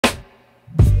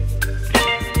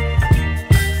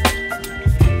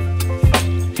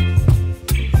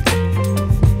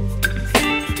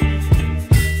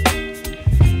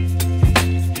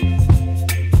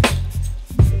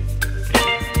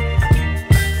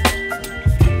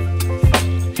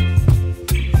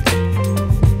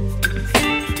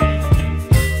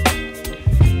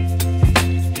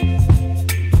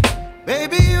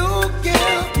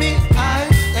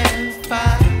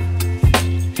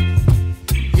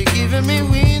giving me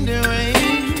wind and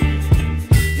rain.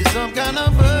 You're some kind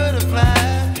of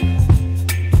butterfly.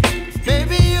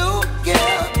 Baby, you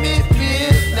give me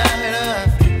midnight.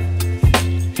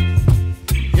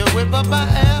 You whip up my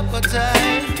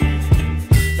appetite.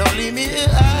 Don't leave me here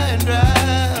high and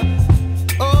dry.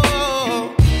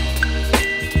 Oh,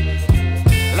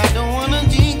 well, I don't wanna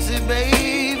jinx it,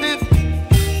 baby.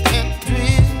 Can't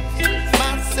twist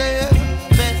myself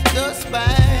at the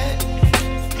spine.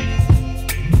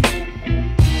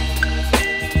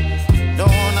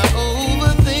 Don't wanna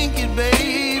overthink it,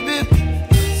 baby.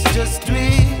 It's just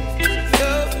twist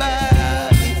your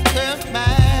body and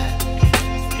mine.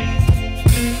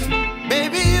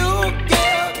 Baby, you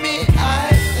give me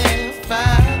ice and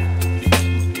fire.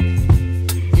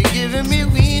 You're giving me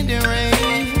wind and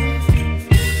rain.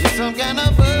 You're some kind of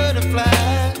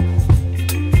butterfly.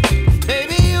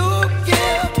 Baby, you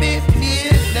give me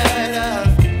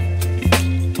midnight.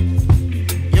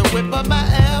 You whip up my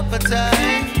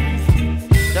appetite.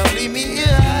 Don't leave me here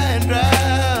high and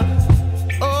dry.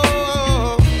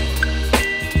 Oh,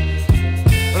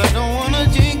 but I don't wanna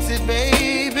jinx it,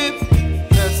 baby.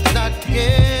 Let's not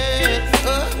get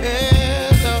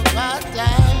ahead of my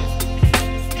time.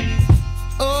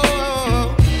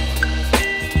 Oh,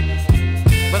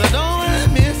 but I don't wanna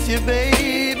miss you,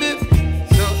 baby.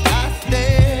 So I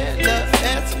stand up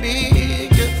and speak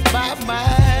just my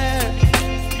mind.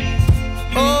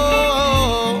 Oh.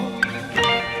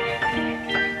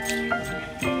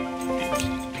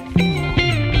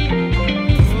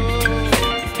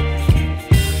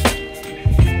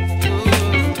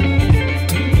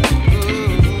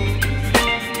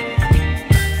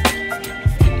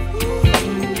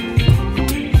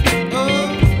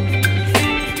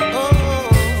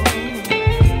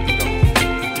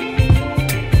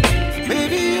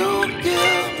 Baby, you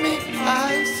give me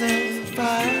ice and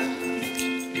fire.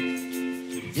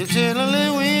 You're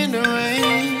chilling wind and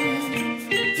rain.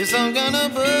 You're some kind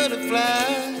of butterfly.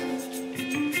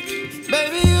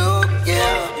 Baby, you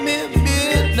give me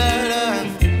midnight.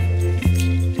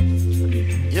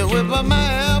 You whip up my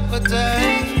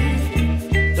appetite.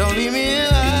 Don't leave me